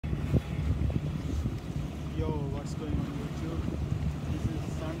going on YouTube. This is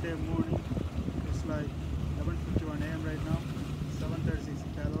Sunday morning. It's like 11:51 a.m. right now. 736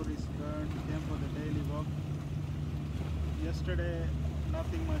 calories burned. Came for the daily walk. Yesterday,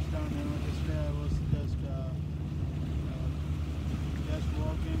 nothing much done. Yesterday I was just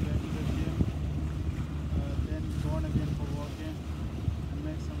walking, went to the gym, then gone again for walking, and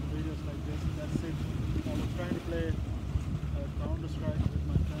make some videos like this. That's it. I was trying to play Counter-Strike with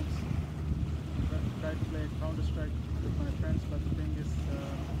my friends. Tried to play Counter-Strike with my friends, but the thing is,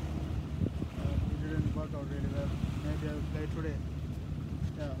 it didn't work out really well. Maybe I will play today.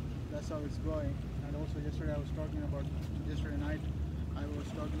 Yeah, that's how it's going. And also yesterday yesterday night I was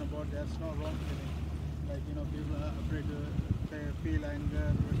talking about there's no wrong feeling. Like, people are afraid to feel anger,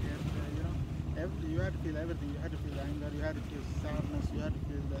 you had to feel everything. You had to feel anger, you had to feel sadness, you had to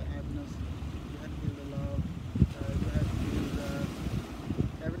feel the happiness, you had to feel the love, you had to feel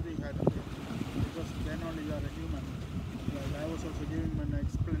everything you had to feel. Because then only you are a human. Like I was also giving an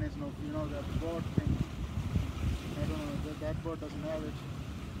explanation of, the board thing. I don't know, that board doesn't have it.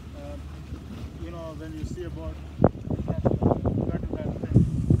 When you see a board, it has that thing,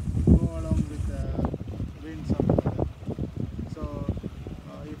 go along with the wind, something like that. So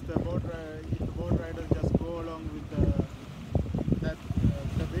if the board rider just go along with the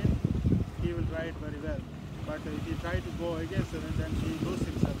wind, he will ride very well. But if he try to go against the wind, then he loses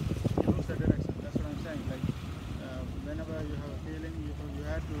himself. He loses the direction. That's what I'm saying. Like whenever you have a feeling, you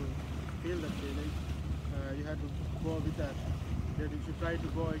have to feel that feeling. You have to go with that. That if you try to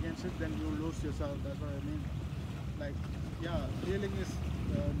go against it, then you lose yourself. That's what I mean. Like, yeah, feeling is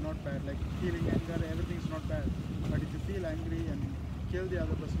not bad. Like feeling anger, everything is not bad. But if you feel angry and kill the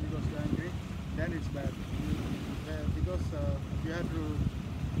other person because you're angry, then it's bad. Because you have to.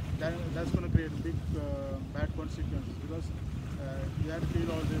 That's going to create a big bad consequences. Because you have to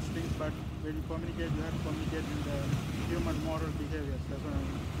feel all these things, but when you communicate, you have to communicate in the human moral behaviors. That's what I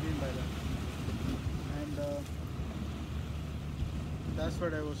mean by that. And that's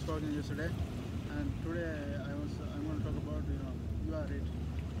what I was talking yesterday. And today I'm going to talk about you are it.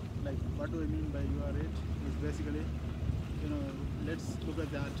 Like, what do I mean by you are it? Is basically, let's look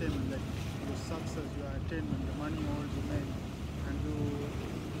at the attainment, like your success, your attainment, the money all you make, and you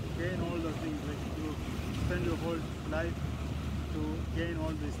gain all those things. Like you spend your whole life to gain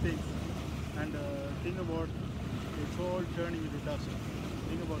all these things, and think about it's all turning into dust.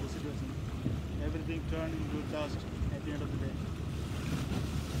 Think about the situation. Everything turning into dust at the end of the day.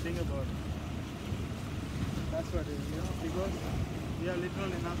 Think about it. That's what it is, because we are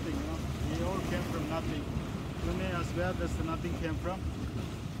literally nothing, we all came from nothing. You may ask where does the nothing came from?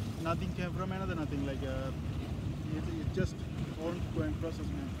 Nothing came from another nothing, like it's just ongoing process,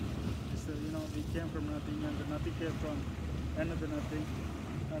 man. It's, we came from nothing and the nothing came from another nothing.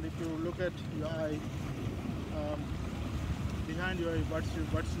 And if you look at your eye, behind your eye, what you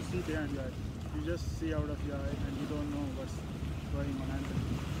see behind your eye? You just see out of your eye and you don't know what's going on. And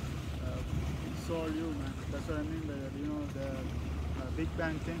it's all you, man. That's what I mean by that. The Big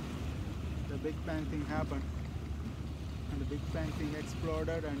Bang thing. The Big Bang thing happened, and the Big Bang thing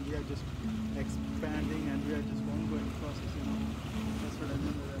exploded, and we are just expanding, and we are just ongoing process. That's what I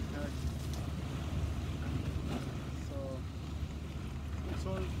mean by that. So it's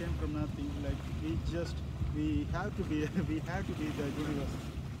all came from nothing. Like we have to be the universe.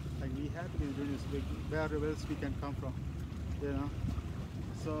 Like we have to be the universe. Where else we can come from?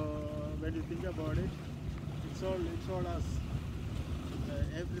 So when you think about it, it's all us.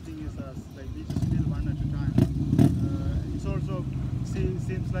 Everything is us. Like we just feel one at a time. It's also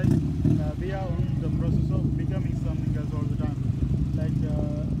seems like we are on the process of becoming something else all the time. Like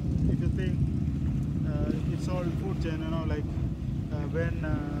if you think it's all food chain, like when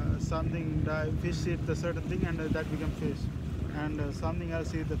something fish eat a certain thing and that become fish, and something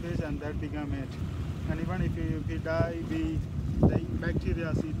else eat the fish and that become it. And even if we die, the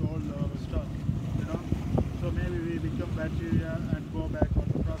bacteria eat all our stuff, So maybe we become bacteria and go back on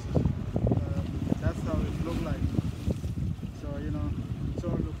the process. That's how it look like. So, it's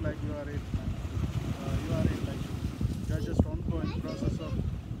all look like you are it.